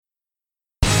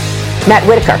Matt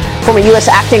Whitaker, former U.S.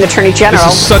 Acting Attorney General.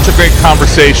 This is such a great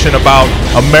conversation about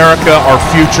America, our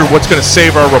future, what's going to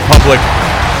save our republic.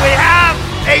 We have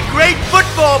a great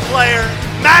football player.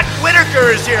 Matt Whitaker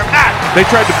is here. Matt. They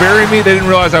tried to bury me. They didn't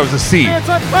realize I was a seed. It's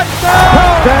a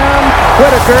touchdown.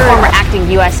 Whitaker. Former acting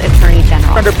U.S. Attorney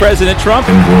General. Under President Trump.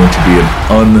 I'm going to be an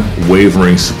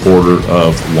unwavering supporter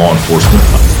of law enforcement.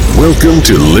 Welcome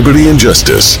to Liberty and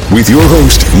Justice with your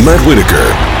host, Matt Whitaker.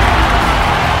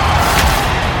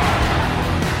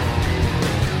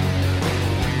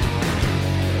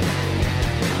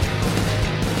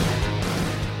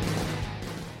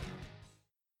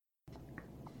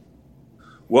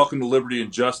 Welcome to Liberty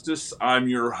and Justice. I'm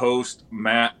your host,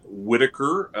 Matt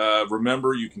Whitaker.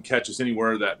 Remember, you can catch us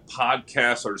anywhere that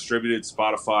podcasts are distributed,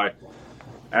 Spotify,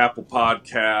 Apple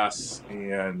Podcasts,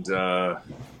 and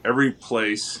every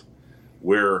place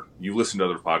where you listen to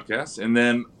other podcasts. And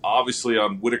then, obviously,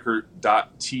 on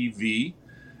Whitaker.tv.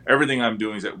 Everything I'm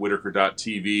doing is at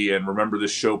Whitaker.tv. And remember,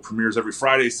 this show premieres every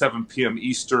Friday, 7 p.m.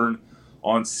 Eastern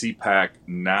on CPAC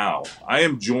Now. I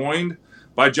am joined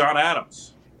by John Adams.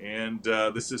 And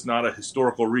this is not a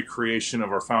historical recreation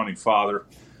of our founding father,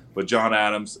 but John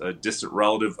Adams, a distant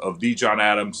relative of the John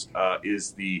Adams,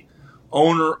 is the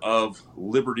owner of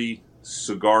Liberty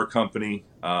Cigar Company.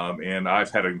 And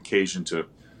I've had an occasion to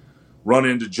run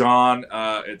into John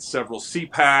at several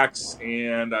CPACs,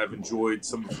 and I've enjoyed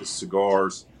some of his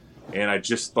cigars. And I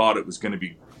just thought it was going to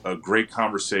be a great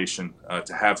conversation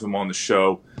to have him on the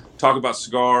show, talk about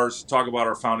cigars, talk about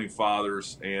our founding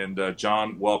fathers. And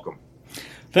John, welcome.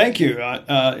 Thank you.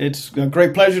 It's a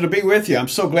great pleasure to be with you. I'm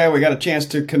so glad we got a chance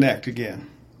to connect again.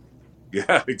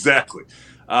 Yeah, exactly.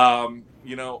 I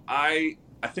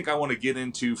think I want to get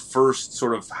into first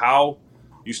sort of how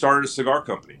you started a cigar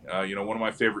company. One of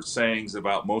my favorite sayings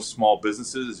about most small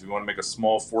businesses is if you want to make a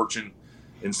small fortune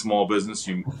in small business,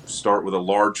 you start with a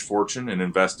large fortune and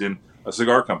invest in a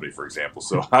cigar company, for example.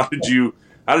 So how did you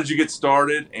get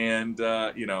started, and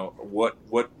what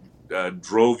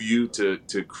drove you to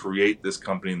create this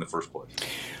company in the first place?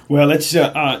 Well, it's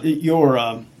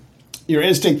your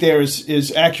instinct there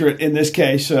is accurate in this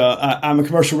case. I'm a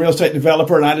commercial real estate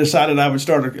developer, and I decided I would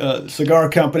start a cigar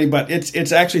company, but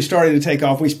it's actually starting to take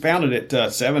off. We founded it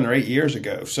 7 or 8 years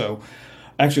ago, so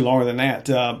actually longer than that.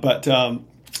 But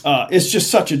it's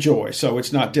just such a joy, so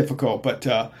it's not difficult. But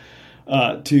to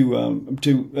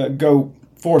go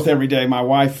forth every day. My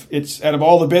wife, it's out of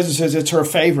all the businesses, it's her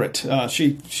favorite.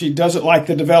 She doesn't like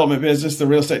the development business, the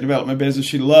real estate development business.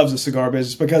 She loves the cigar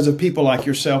business because of people like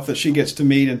yourself that she gets to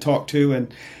meet and talk to,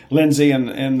 and Lindsay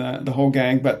and the whole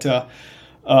gang. But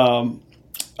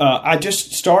I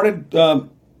just started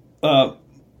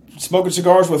smoking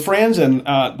cigars with friends, and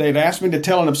they'd asked me to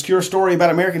tell an obscure story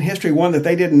about American history, one that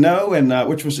they didn't know, and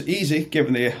which was easy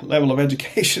given the level of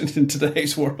education in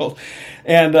today's world.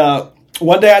 And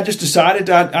one day I just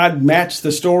decided I'd match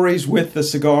the stories with the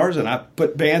cigars, and I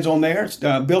put bands on there,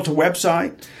 built a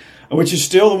website, which is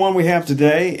still the one we have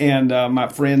today, and my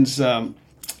friends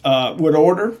would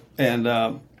order,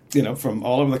 and from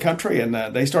all over the country, and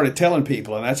they started telling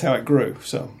people, and that's how it grew.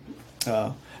 So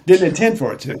didn't intend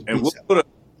for it to. And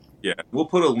we'll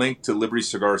put a link to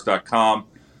libertycigars.com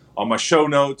on my show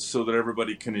notes so that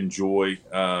everybody can enjoy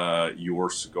your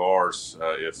cigars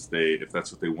if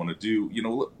that's what they want to do.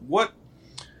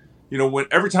 When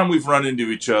every time we've run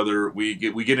into each other, we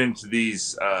get into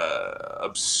these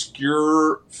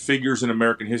obscure figures in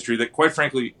American history that, quite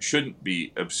frankly, shouldn't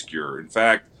be obscure. In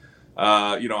fact,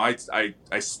 I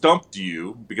stumped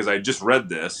you because I just read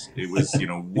this. It was,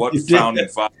 what founding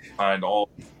father behind all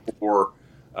 4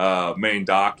 main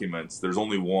documents. There's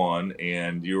only one,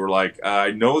 and you were like,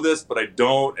 I know this, but I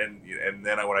don't. And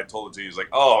then when I told it to you, he was like,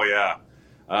 oh yeah.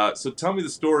 So tell me the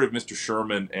story of Mr.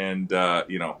 Sherman and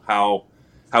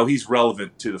how he's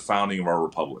relevant to the founding of our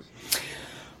republic.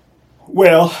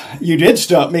 Well, you did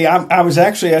stump me. I was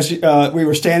actually, as we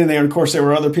were standing there, and of course there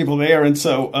were other people there, and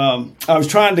so I was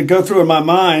trying to go through in my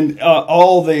mind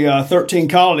all the 13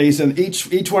 colonies and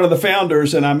each one of the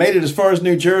founders, and I made it as far as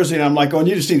New Jersey, and I'm like,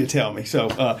 you just need to tell me. So,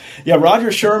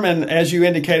 Roger Sherman, as you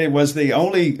indicated, was the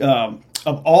only of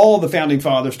all the founding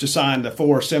fathers to sign the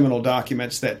 4 seminal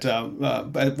documents that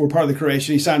were part of the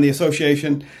creation. He signed the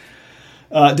Association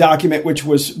document, which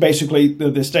was basically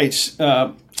the states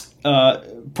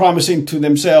promising to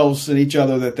themselves and each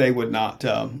other that they would not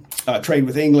trade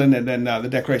with England, and then the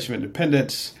Declaration of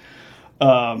Independence,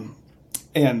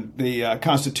 and the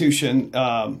Constitution,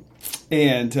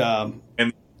 and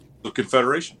the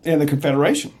Confederation. And the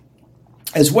Confederation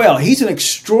as well. He's an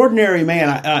extraordinary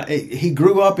man. He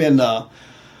grew up in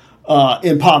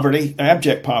in poverty,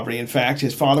 abject poverty. In fact,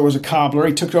 his father was a cobbler.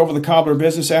 He took over the cobbler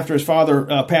business after his father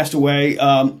passed away,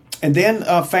 and then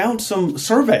found some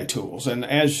survey tools. And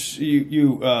as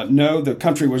you know, the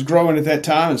country was growing at that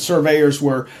time, and surveyors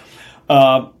were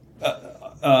held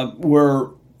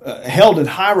in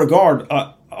high regard,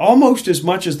 almost as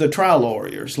much as the trial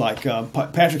lawyers, like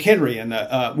Patrick Henry, and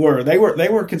were. They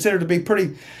were considered to be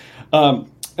pretty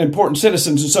important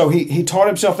citizens, and so he taught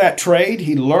himself that trade.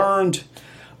 He learned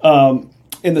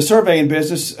in the surveying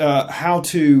business how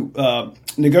to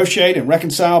negotiate and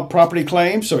reconcile property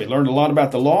claims. So he learned a lot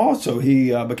about the law. So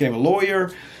he became a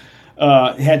lawyer.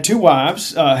 He had 2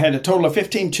 wives, had a total of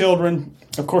 15 children.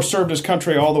 Of course, served his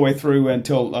country all the way through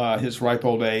until his ripe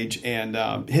old age,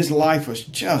 and his life was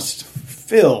just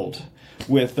filled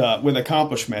with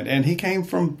accomplishment. And he came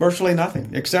from virtually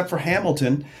nothing, except for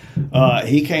Hamilton.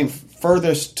 He came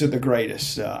furthest to the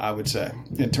greatest, I would say,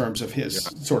 in terms of his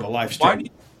sort of life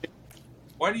story.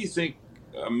 Why do you think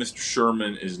Mr.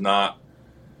 Sherman is not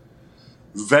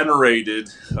venerated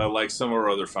like some of our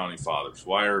other founding fathers?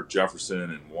 Why are Jefferson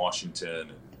and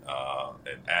Washington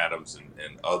and Adams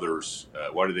and others,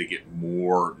 why do they get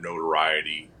more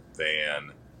notoriety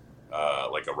than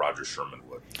like a Roger Sherman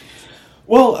would?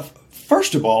 Well,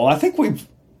 first of all, I think we've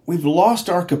lost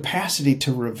our capacity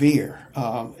to revere,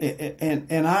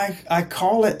 and I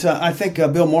call it. I think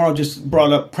Bill Morrow just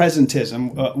brought up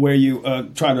presentism, where you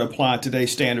try to apply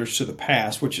today's standards to the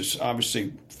past, which is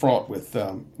obviously fraught with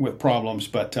problems.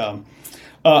 But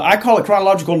I call it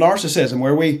chronological narcissism,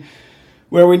 where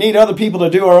we need other people to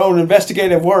do our own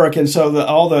investigative work, and so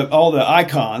all the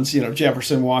icons,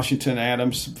 Jefferson, Washington,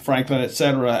 Adams, Franklin,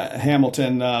 etc.,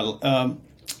 Hamilton,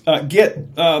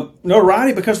 get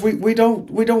notoriety because we don't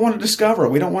want to discover,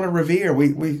 we don't want to revere.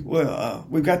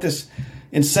 We've got this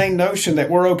insane notion that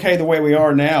we're okay the way we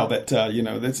are now. That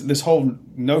this whole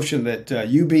notion that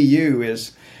you be you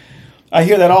is. I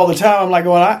hear that all the time. I'm like,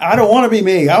 well, I don't want to be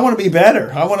me. I want to be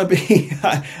better. I want to be.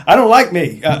 I don't like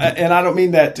me, and I don't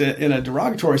mean that in a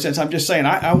derogatory sense. I'm just saying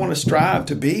I want to strive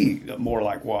to be more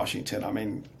like Washington. I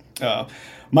mean,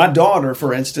 my daughter,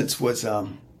 for instance, was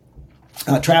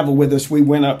traveled with us. We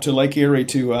went up to Lake Erie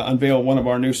to unveil one of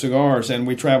our new cigars, and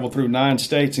we traveled through 9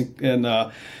 states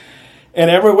and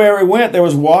everywhere we went, there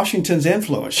was Washington's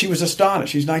influence. She was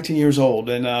astonished. She's 19 years old,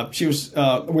 and she was.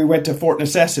 We went to Fort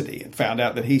Necessity and found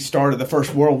out that he started the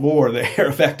First World War there,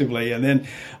 effectively, and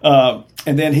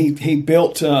then he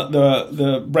built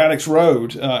the Braddock's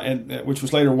Road, which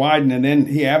was later widened, and then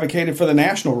he advocated for the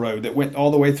National Road that went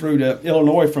all the way through to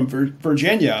Illinois from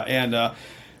Virginia, and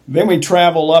then we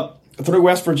travel up through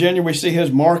West Virginia. We see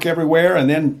his mark everywhere, and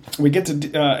then we get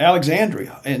to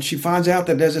Alexandria, and she finds out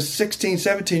that as a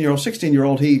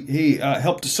 16-year-old, he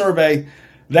helped to survey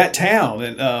that town,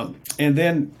 and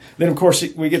then of course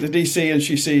we get to D.C. and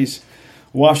she sees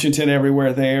Washington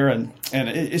everywhere there, and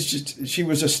it's just, she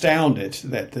was astounded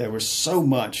that there was so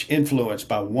much influence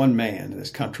by one man in this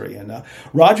country. And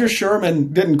Roger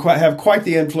Sherman didn't have quite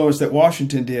the influence that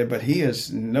Washington did, but he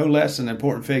is no less an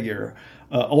important figure.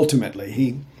 Ultimately,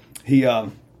 he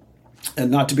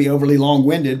and not to be overly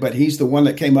long-winded, but he's the one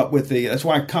that came up with that's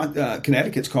why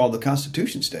Connecticut's called the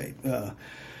Constitution State,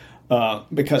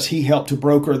 because he helped to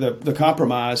broker the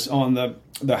compromise on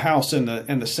the House and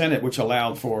the Senate, which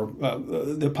allowed for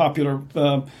the popular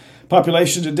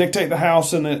population to dictate the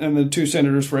House and the 2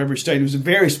 senators for every state. He was a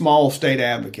very small state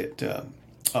advocate,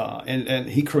 and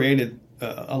he created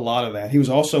a lot of that. He was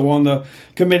also on the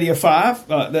Committee of 5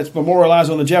 that's memorialized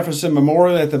on the Jefferson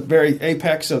Memorial at the very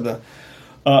apex of the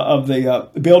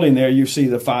building there. You see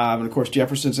the 5, and of course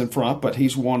Jefferson's in front, but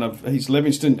he's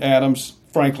Livingston, Adams,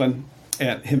 Franklin,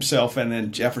 and himself, and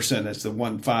then Jefferson as the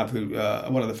one of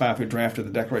the 5 who drafted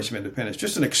the Declaration of Independence.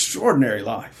 Just an extraordinary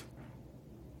life.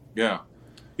 Yeah,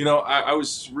 I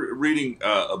was reading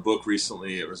a book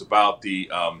recently. It was about the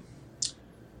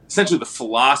essentially the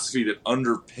philosophy that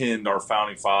underpinned our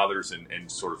founding fathers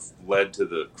and sort of led to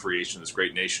the creation of this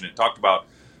great nation. It talked about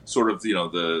sort of,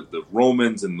 the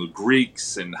Romans and the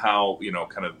Greeks and how,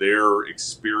 kind of their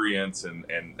experience and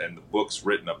the books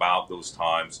written about those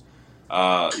times,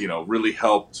 really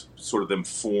helped sort of them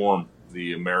form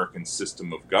the American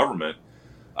system of government.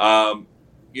 And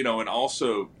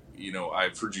also,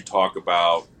 I've heard you talk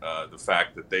about the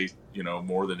fact that they,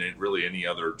 more than really any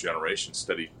other generation,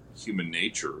 studied human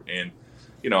nature, and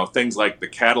things like the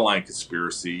Catalan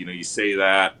conspiracy. You say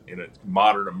that in a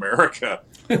modern America,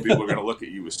 people are going to look at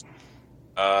you as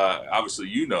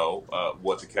obviously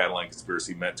what the Catalan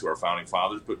conspiracy meant to our founding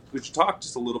fathers. But could you talk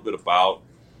just a little bit about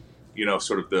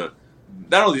sort of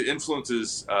not only the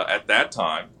influences at that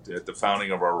time at the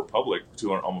founding of our republic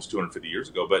almost 250 years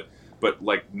ago, but but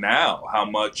like now, how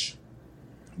much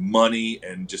money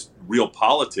and just real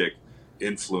politic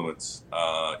influence,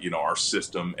 our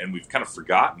system, and we've kind of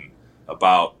forgotten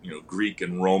about, Greek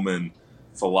and Roman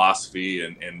philosophy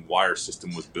and why our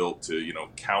system was built to,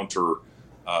 counter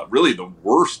really the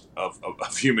worst of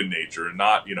human nature, and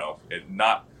not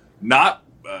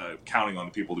counting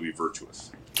on people to be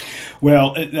virtuous.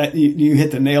 Well, you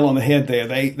hit the nail on the head there.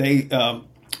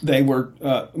 They were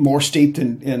more steeped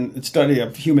in study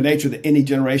of human nature than any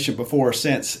generation before or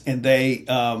since, and they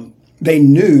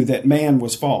knew that man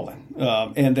was fallen,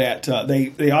 and that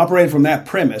they operated from that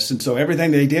premise, and so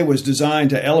everything they did was designed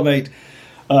to elevate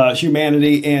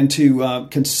humanity and to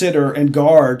consider and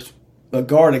guard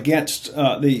against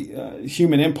the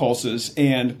human impulses.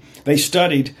 And they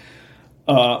studied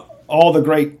all the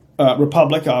great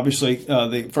republic, obviously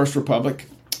the First Republic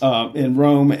in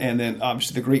Rome, and then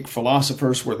obviously the Greek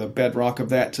philosophers were the bedrock of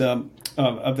that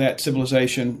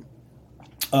civilization.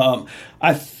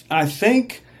 I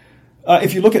think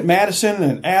if you look at Madison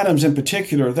and Adams in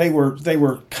particular, they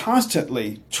were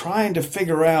constantly trying to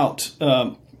figure out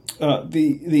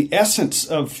the essence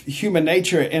of human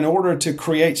nature in order to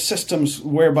create systems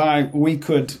whereby we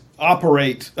could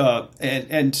operate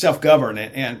and self-govern.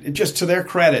 And just to their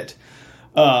credit,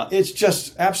 it's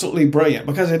just absolutely brilliant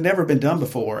because it had never been done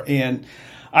before. And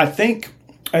I think,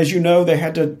 as you know, they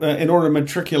had to, in order to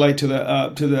matriculate to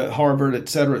the Harvard, et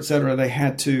cetera, they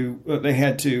had to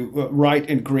write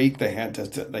in Greek.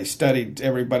 They studied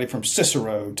everybody from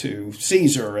Cicero to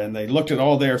Caesar, and they looked at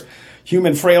all their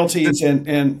human frailties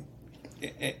and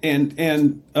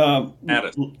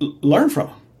learn from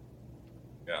them.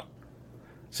 Yeah.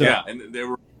 So, yeah, and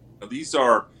these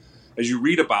are, as you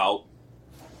read about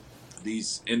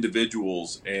these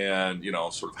individuals and,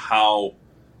 sort of how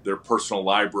their personal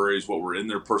libraries, what were in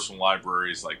their personal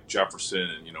libraries, like Jefferson,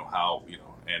 and, how,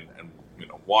 and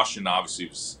Washington obviously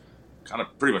was kind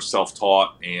of pretty much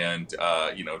self-taught and,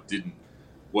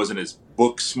 wasn't as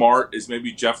book smart as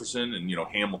maybe Jefferson, and,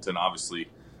 Hamilton obviously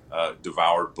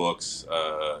devoured books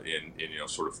and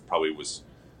sort of probably was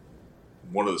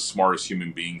one of the smartest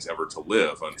human beings ever to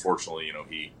live. Unfortunately,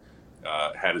 he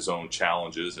had his own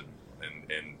challenges and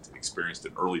experienced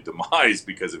an early demise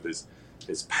because of his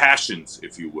passions,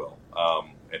 if you will,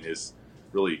 and his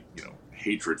really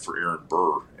hatred for Aaron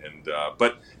Burr. And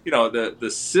but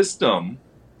the system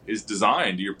is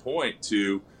designed, to your point,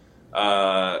 to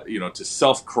to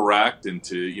self-correct and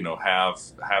to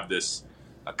have this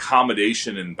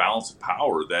accommodation and balance of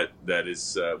power that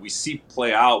is we see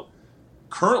play out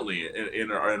currently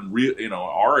in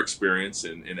our experience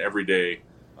in everyday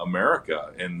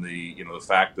America, and the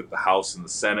fact that the House and the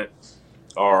Senate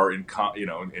are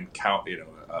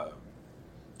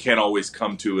can't always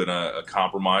come to a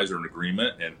compromise or an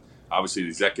agreement, and obviously the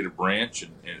executive branch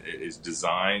is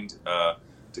designed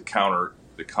to counter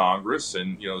the Congress,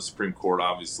 and the Supreme Court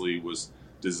obviously was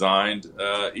designed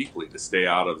equally to stay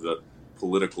out of the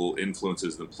political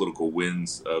influences, the political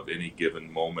winds of any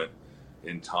given moment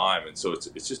in time. And so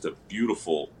it's just a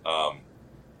beautiful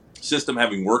system.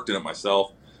 Having worked in it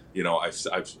myself,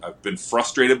 I've been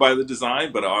frustrated by the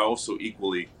design, but I also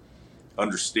equally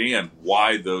understand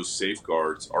why those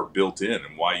safeguards are built in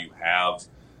and why you have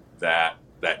that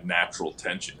natural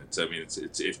tension. It's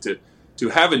to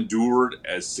have endured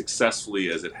as successfully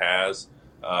as it has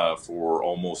for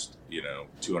almost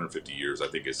 250 years, I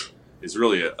think is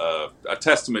really a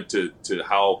testament to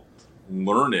how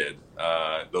learned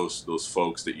those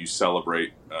folks that you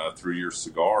celebrate through your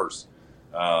cigars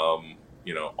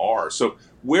are. So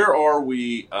where are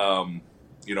we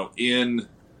in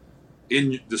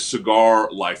the cigar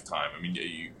lifetime? I mean,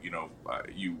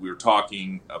 we were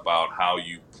talking about how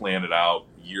you plan it out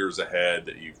years ahead,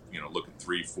 that you looking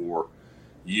 3-4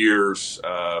 years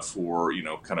for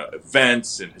kind of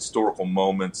events and historical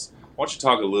moments. Why don't you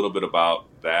talk a little bit about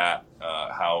that,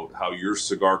 how your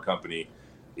cigar company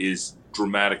is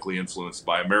dramatically influenced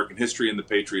by American history and the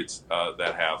patriots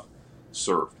that have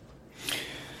served?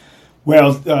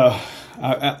 Well,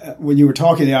 when you were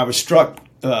talking, I was struck.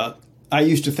 I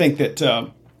used to think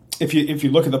that if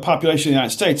you look at the population of the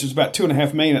United States, it was about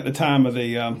 2.5 million at the time of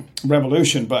the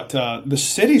Revolution, but the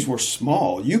cities were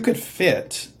small. You could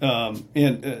fit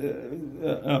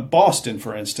in Boston,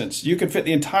 for instance, you could fit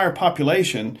the entire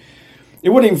population. It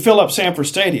wouldn't even fill up Sanford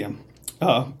Stadium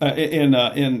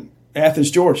in Athens,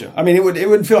 Georgia. I mean, it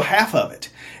wouldn't fill half of it,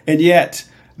 and yet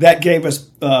that gave us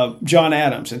John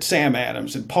Adams and Sam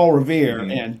Adams and Paul Revere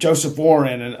and Joseph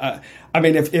Warren. And I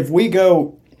mean, if we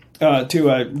go to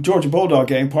a Georgia Bulldog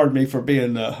game, pardon me for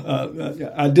being,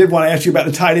 I did want to ask you about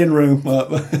the tight end room.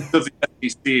 The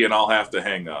SEC, and I'll have to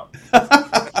hang up.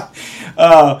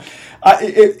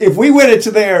 if we went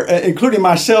into there, including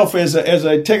myself as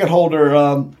a ticket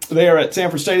holder there at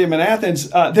Sanford Stadium in Athens,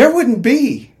 there wouldn't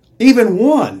be even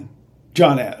one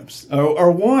John Adams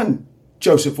or one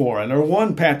Joseph Warren or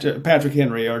one Patrick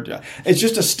Henry. It's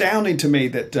just astounding to me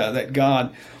that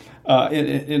God,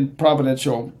 in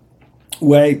providential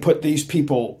way, put these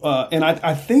people. And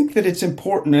I think that it's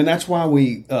important, and that's why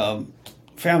we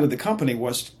founded the company,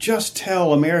 was just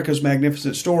tell America's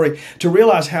magnificent story, to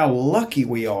realize how lucky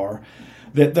we are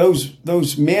that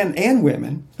those men and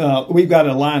women. We've got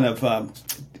a line of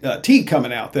tea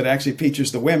coming out that actually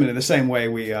features the women in the same way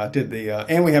we did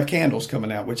and we have candles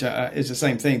coming out, which is the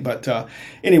same thing. But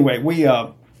anyway,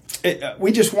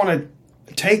 we just want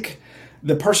to take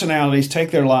the personalities,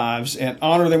 take their lives, and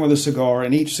honor them with a cigar,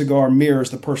 and each cigar mirrors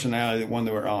the personality of the one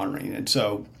that we're honoring. And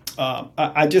so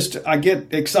I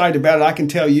get excited about it. I can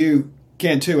tell you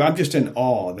can too. I'm just in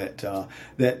awe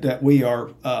that we are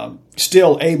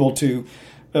still able to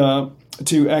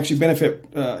actually benefit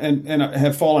and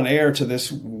have fallen heir to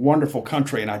this wonderful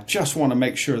country. And I just want to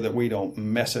make sure that we don't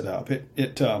mess it up.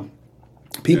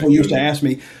 People used to ask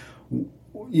me,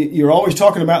 "You're always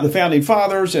talking about the founding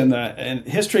fathers and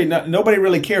history. Nobody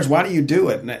really cares. Why do you do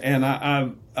it?" And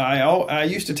I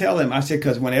used to tell them, I said,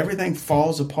 because when everything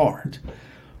falls apart,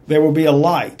 there will be a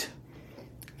light.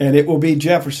 And it will be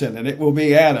Jefferson, and it will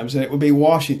be Adams, and it will be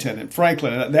Washington and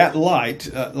Franklin. And that light,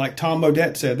 like Tom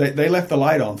Modette said, they left the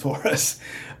light on for us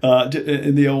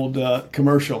in the old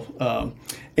commercial.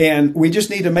 And we just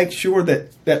need to make sure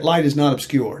that light is not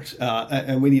obscured,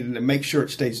 and we need to make sure it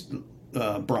stays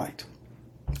bright.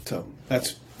 So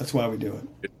that's why we do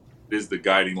it. It is the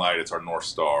guiding light. It's our North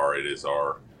Star. It is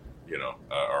our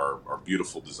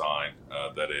beautiful design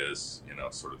that is,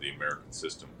 sort of the American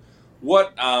system.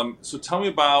 What? So tell me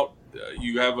about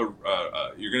you have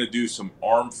you're going to do some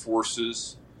Armed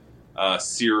Forces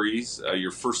series.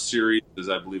 Your first series is,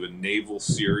 I believe, a naval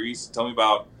series. Tell me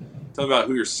about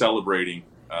who you're celebrating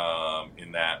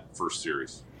in that first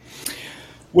series.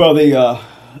 Well,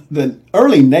 the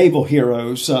early naval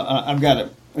heroes. I've got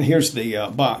it. Here's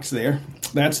the box there.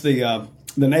 That's the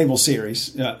naval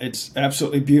series. It's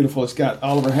absolutely beautiful. It's got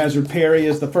Oliver Hazard Perry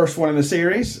as the first one in the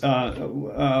series.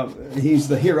 He's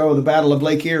the hero of the Battle of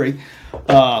Lake Erie.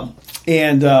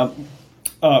 And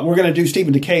we're going to do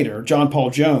Stephen Decatur, John Paul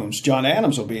Jones. John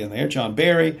Adams will be in there, John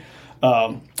Barry,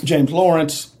 James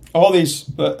Lawrence, all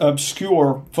these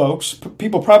obscure folks.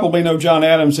 People probably know John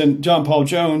Adams and John Paul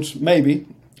Jones, maybe,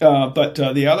 but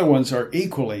the other ones are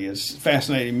equally as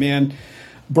fascinating men,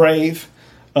 brave.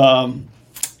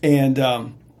 And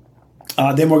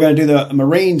then we're going to do the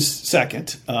Marines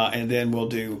second, and then we'll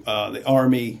do the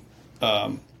Army,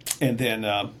 and then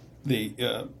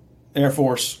the Air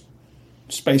Force,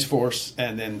 Space Force,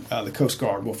 and then the Coast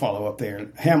Guard will follow up there.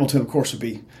 And Hamilton, of course, will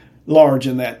be large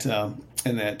in that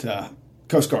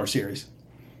Coast Guard series.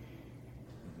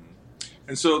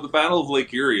 And so the Battle of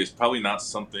Lake Erie is probably not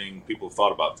something people have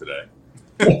thought about today.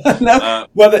 No,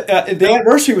 well, the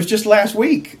anniversary was just last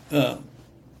week.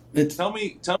 Tell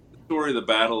me the story of the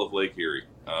Battle of Lake Erie,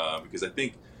 because I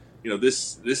think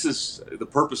this is the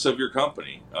purpose of your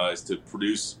company is to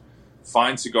produce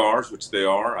fine cigars, which they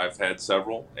are. I've had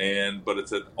several, but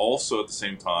it's also at the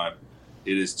same time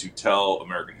it is to tell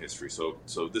American history. So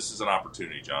this is an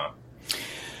opportunity, John.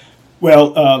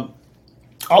 Well,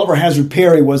 Oliver Hazard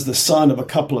Perry was the son of a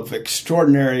couple of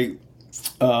extraordinary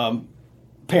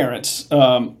parents.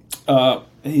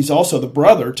 He's also the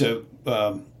brother to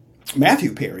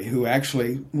Matthew Perry, who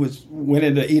actually went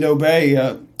into Edo Bay,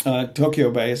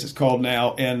 Tokyo Bay as it's called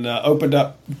now, and opened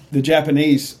up the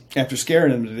Japanese after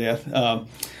scaring them to death.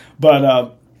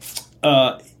 But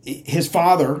his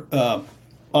father,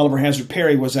 Oliver Hazard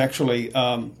Perry, was actually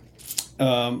the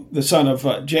son of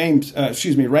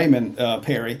Raymond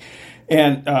Perry.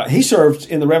 And he served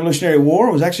in the Revolutionary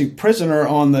War, was actually prisoner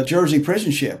on the Jersey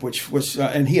prison ship, which was,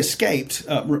 and he escaped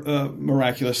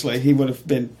miraculously. He would have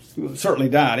certainly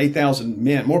died. 8,000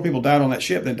 men, more people died on that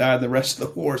ship than died in the rest of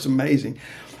the war. It's amazing.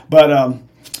 But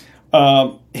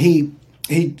he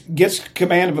gets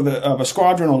command of a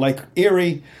squadron on Lake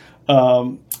Erie.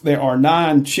 There are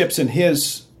 9 ships in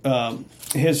his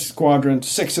squadron,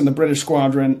 6 in the British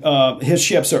squadron. His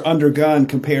ships are undergunned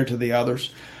compared to the others.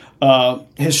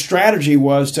 His strategy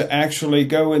was to actually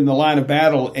go in the line of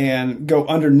battle and go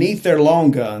underneath their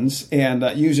long guns and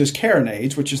use his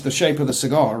carronades, which is the shape of the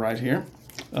cigar right here.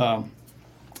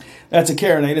 That's a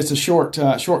carronade. It's a short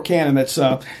cannon that's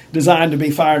designed to be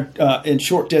fired in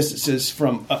short distances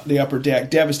from the upper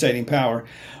deck. Devastating power.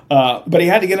 But he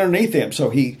had to get underneath them. So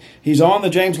he's on the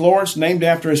James Lawrence, named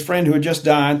after his friend who had just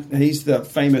died. He's the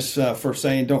famous for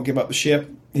saying, "Don't give up the ship."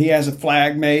 he has a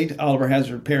flag made. Oliver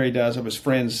Hazard Perry does, of his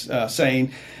friends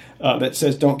saying that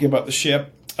says, "Don't give up the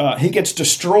ship." He gets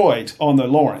destroyed on the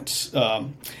Lawrence,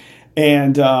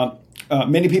 and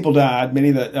many people died. Many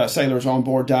of the sailors on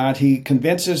board died. He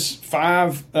convinces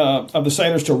 5 of the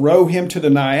sailors to row him to the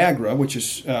Niagara, which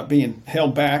is being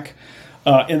held back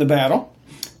in the battle,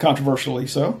 controversially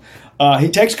so. He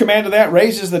takes command of that,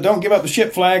 raises the "Don't give up the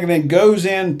ship" flag, and then goes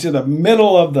into the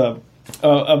middle of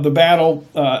the battle.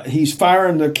 He's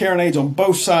firing the carronades on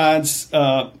both sides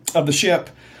of the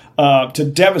ship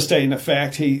to devastating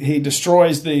effect. He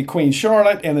destroys the Queen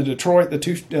Charlotte and the Detroit,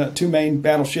 the two main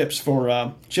battleships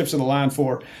for ships of the line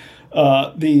for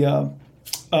the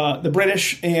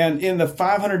British. And in the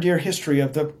 500-year history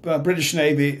of the British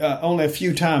Navy, only a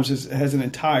few times has an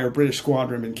entire British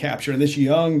squadron been captured. And this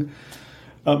young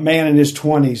man in his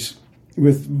 20s,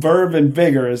 with verve and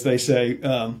vigor, as they say,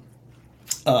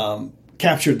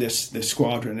 captured this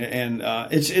squadron. And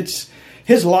it's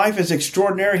his life is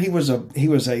extraordinary. He was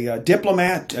a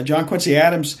diplomat. John Quincy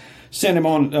Adams sent him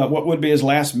on what would be his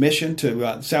last mission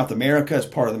to South America as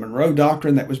part of the Monroe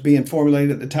Doctrine that was being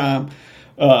formulated at the time,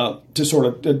 to sort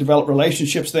of develop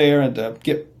relationships there and to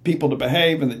get people to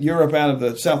behave in Europe out of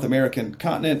the South American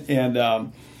continent.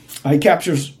 And he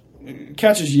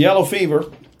catches yellow fever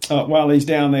while he's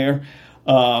down there,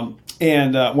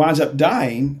 and winds up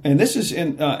dying. And this is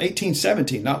in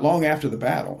 1817, not long after the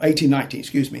battle, 1819,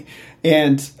 excuse me.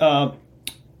 And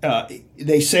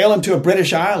they sail him to a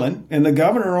British island, and the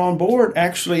governor on board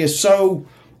actually is so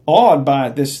awed by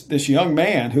this young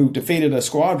man who defeated a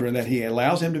squadron that he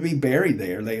allows him to be buried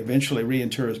there. They eventually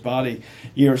reinter his body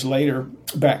years later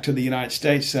back to the United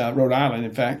States, Rhode Island,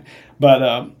 in fact.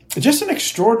 But just an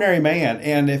extraordinary man.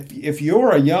 And if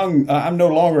you're a young, I'm no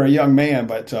longer a young man,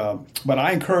 but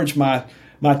I encourage my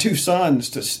 2 sons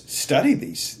to study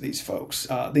these folks,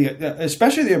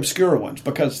 especially the obscure ones,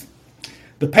 because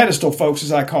the pedestal folks,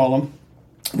 as I call them,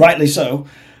 rightly so,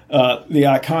 the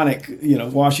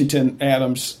iconic, Washington,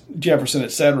 Adams, Jefferson,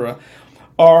 etc.,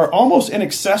 are almost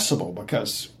inaccessible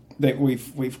because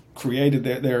we've created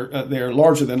they're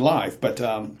larger than life.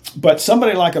 But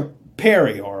somebody like a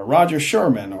Perry or a Roger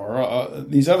Sherman or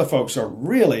these other folks are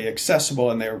really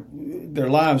accessible, and their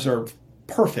lives are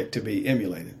perfect to be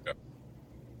emulated.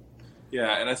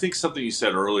 Yeah, and I think something you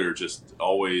said earlier just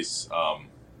always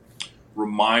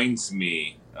reminds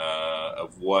me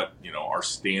of what our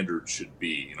standard should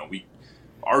be.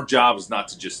 Our job is not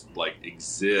to just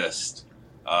exist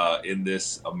in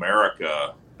this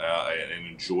America and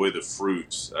enjoy the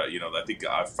fruits. I think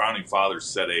our founding fathers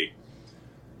set a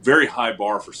very high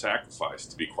bar for sacrifice,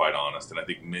 to be quite honest, and I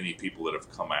think many people that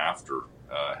have come after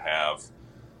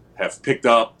have picked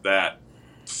up that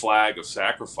flag of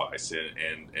sacrifice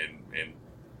and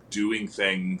doing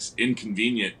things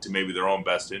inconvenient to maybe their own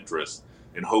best interest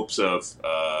in hopes of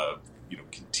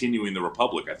continuing the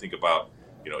republic. I think about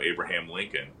Abraham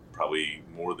Lincoln probably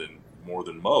more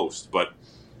than most, but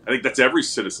I think that's every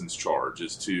citizen's charge,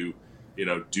 is to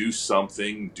do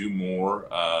something, do more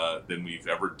than we've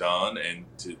ever done, and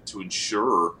to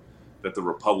ensure that the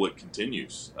republic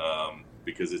continues,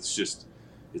 because it's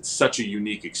such a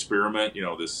unique experiment.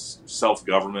 This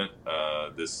self-government,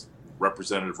 this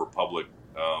representative republic.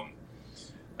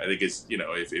 I think it's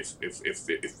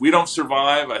if we don't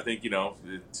survive, I think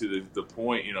to the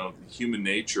point human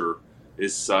nature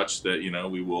is such that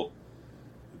we will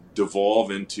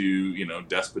devolve into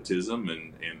despotism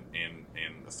and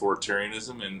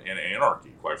authoritarianism and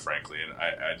anarchy, quite frankly. And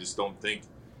I just don't think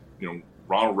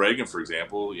Ronald Reagan, for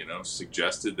example,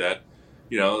 suggested that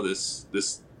this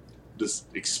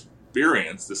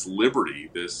experience, this liberty,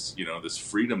 this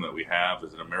freedom that we have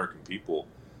as an American people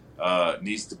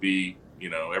needs to be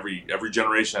every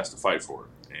generation has to fight for it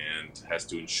and has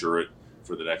to ensure it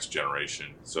for the next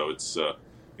generation. So it's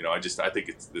I think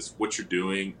it's this what you're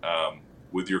doing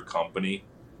with your company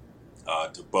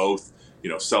to both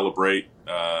celebrate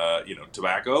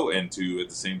tobacco and to at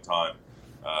the same time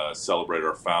celebrate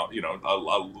our a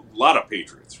lot of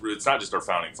patriots. It's not just our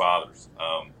founding fathers.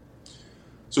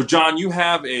 So John, you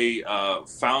have a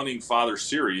founding father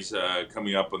series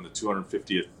coming up on the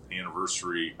 250th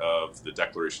anniversary of the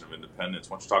Declaration of Independence.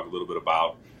 Why don't you talk a little bit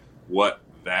about what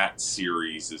that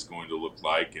series is going to look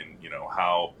like, and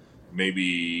how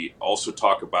maybe also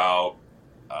talk about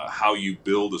how you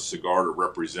build a cigar to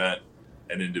represent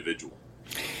an individual.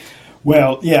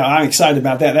 Well, yeah, I'm excited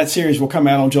about that. That series will come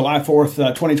out on July 4th,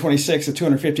 2026, the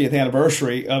 250th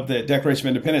anniversary of the Declaration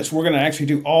of Independence. We're going to actually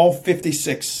do all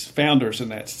 56 founders in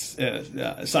that,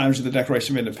 signers of the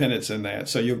Declaration of Independence in that.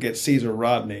 So you'll get Caesar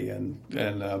Rodney and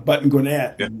Button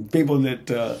Gwinnett, and people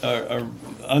that are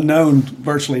unknown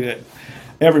virtually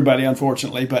everybody,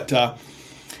 unfortunately. But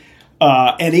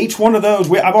and each one of those,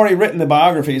 I've already written the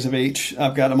biographies of each.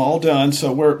 I've got them all done.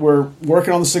 So we're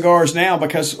working on the cigars now,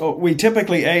 because we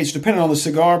typically age, depending on the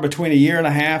cigar, between 1.5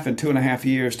 years and 2.5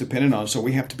 years, depending on. So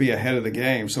we have to be ahead of the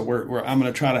game. So I'm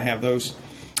going to try to have those.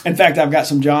 In fact, I've got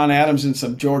some John Adams and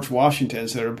some George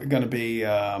Washingtons that are going to be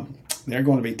they're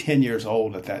going to be 10 years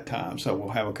old at that time. So we'll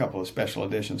have a couple of special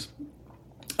editions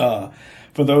for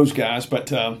those guys.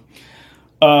 But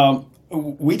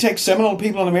we take seminal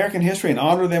people in American history and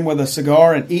honor them with a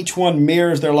cigar, and each one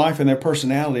mirrors their life and their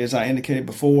personality, as I indicated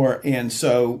before. And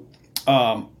so,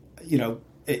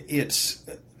 it's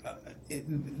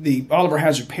the Oliver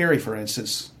Hazard Perry, for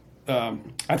instance.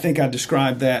 I think I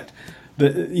described that,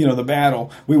 the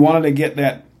battle. We wanted to get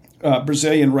that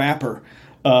Brazilian rapper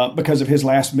because of his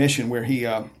last mission, where he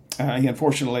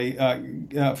unfortunately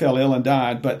fell ill and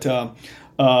died, but.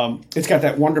 It's got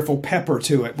that wonderful pepper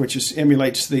to it, which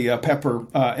emulates the pepper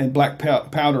and black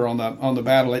powder on the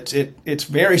battle. It's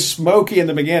very smoky in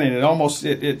the beginning. It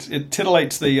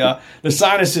titillates the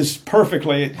sinuses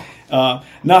perfectly.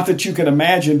 Not that you can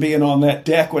imagine being on that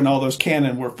deck when all those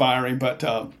cannon were firing, but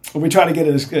we try to get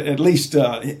at least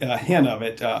a hint of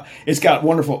it. It's got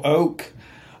wonderful oak.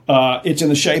 It's in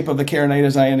the shape of the carronade,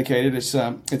 as I indicated. It's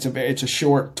a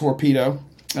short torpedo,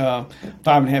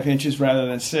 5.5 inches rather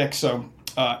than 6. So.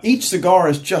 Each cigar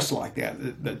is just like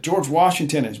that. The George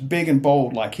Washington is big and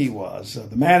bold like he was.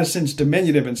 The Madison's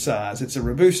diminutive in size. It's a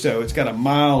Robusto. It's got a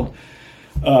mild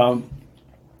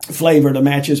flavor to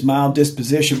match his mild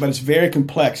disposition, but it's very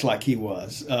complex like he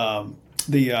was.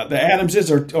 The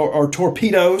Adamses are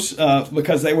torpedoes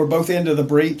because they were both into the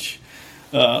breech.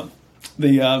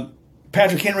 The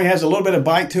Patrick Henry has a little bit of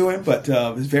bite to him, but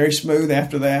it's very smooth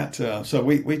after that. So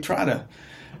we try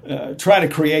to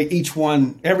create each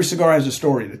one. Every cigar has a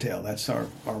story to tell. That's our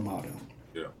motto.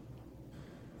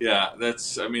 Yeah.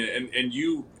 That's. I mean, and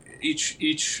you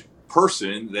each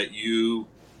person that you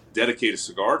dedicate a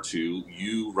cigar to,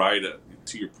 you write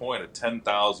to your point, a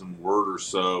 10,000 word or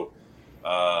so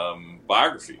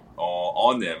biography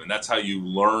on them, and that's how you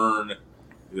learn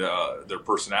their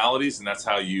personalities, and that's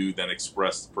how you then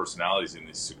express the personalities in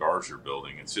these cigars you're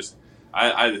building. It's just,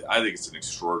 I think it's an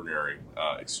extraordinary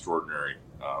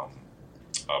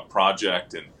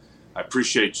project, and I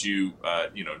appreciate you,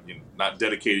 not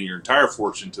dedicating your entire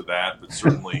fortune to that, but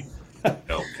certainly,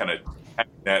 kind of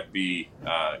having that be,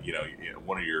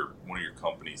 one of your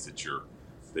companies that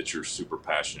you're super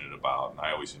passionate about. And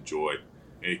I always enjoy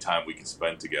any time we can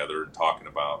spend together and talking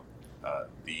about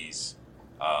these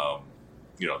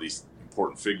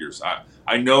important figures.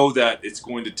 I know that it's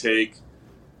going to take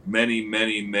many,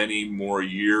 many, many more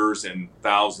years and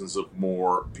thousands of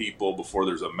more people before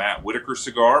there's a Matt Whitaker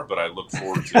cigar, but I look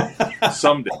forward to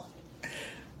someday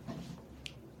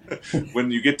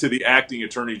when you get to the acting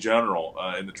attorney general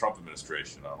in the Trump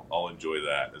administration. I'll enjoy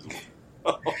that as well.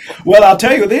 Well, I'll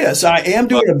tell you this: I am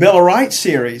doing a Bill of Rights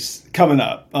series coming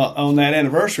up on that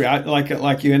anniversary.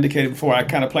 Like you indicated before, I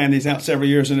kind of plan these out several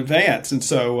years in advance, and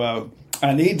so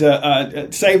I need to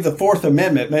save the Fourth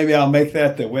Amendment. Maybe I'll make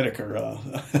that the Whitaker.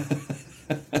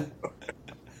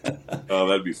 Oh,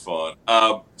 that'd be fun.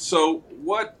 So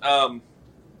what,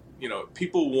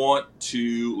 people want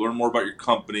to learn more about your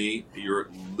company. You're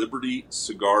at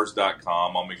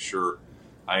libertycigars.com. I'll make sure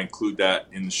I include that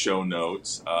in the show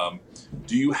notes.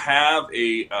 Do you have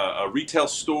a retail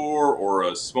store or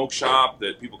a smoke shop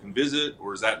that people can visit,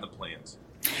 or is that in the plans?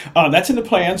 That's in the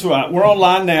plans. We're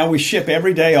online now. We ship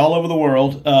every day all over the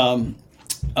world, and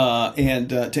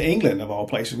to England, of all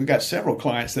places. We've got several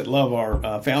clients that love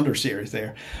our Founder Series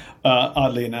there,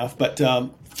 oddly enough. But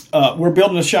we're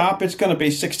building a shop. It's going to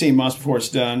be 16 months before it's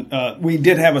done. We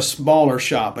did have a smaller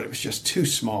shop, but it was just too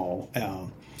small,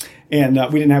 and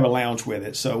we didn't have a lounge with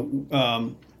it. So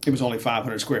it was only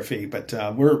 500 square feet. But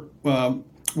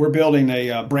we're building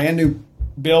a brand new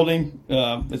building.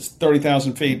 It's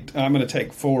 30,000 feet. I'm going to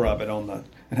take 4 of it and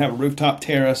have a rooftop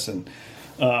terrace and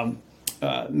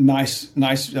nice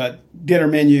dinner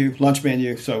menu, lunch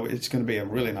menu. So it's going to be a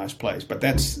really nice place. But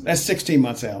that's 16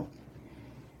 months out.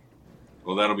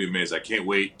 Well, that'll be amazing. I can't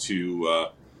wait to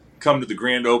come to the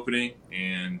grand opening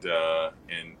and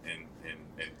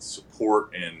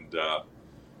support and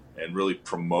really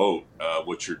promote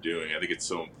what you're doing. I think it's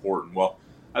so important. Well,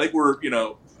 I think we're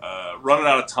running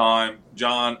out of time.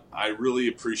 John, I really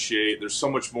appreciate. There's so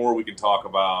much more we can talk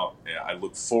about. I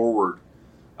look forward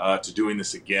to doing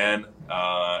this again,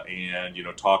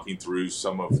 and talking through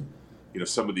some of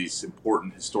these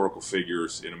important historical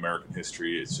figures in American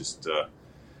history. It's just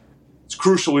it's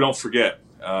crucial we don't forget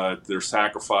their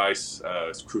sacrifice.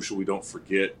 It's crucial we don't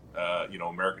forget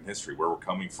American history, where we're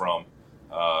coming from,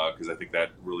 because I think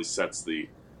that really sets the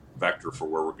vector for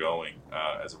where we're going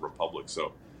as a republic.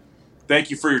 So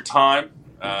thank you for your time.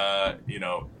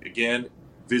 Again,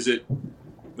 visit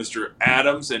Mr.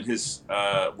 Adams and his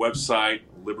website,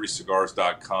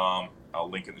 libertycigars.com. I'll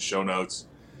link in the show notes.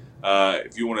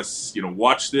 If you want to,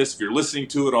 watch this, if you're listening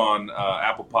to it on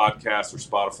Apple Podcasts or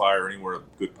Spotify or anywhere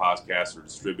good podcasts are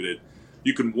distributed,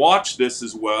 you can watch this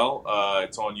as well.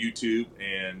 It's on YouTube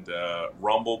and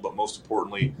Rumble, but most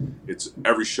importantly, it's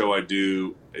every show I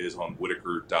do is on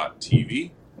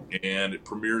Whitaker.tv, and it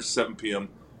premieres 7 p.m.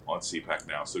 on CPAC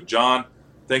now. So, John,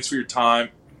 thanks for your time.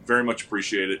 Very much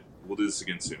appreciate it. We'll do this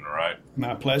again soon, all right?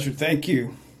 My pleasure. Thank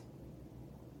you.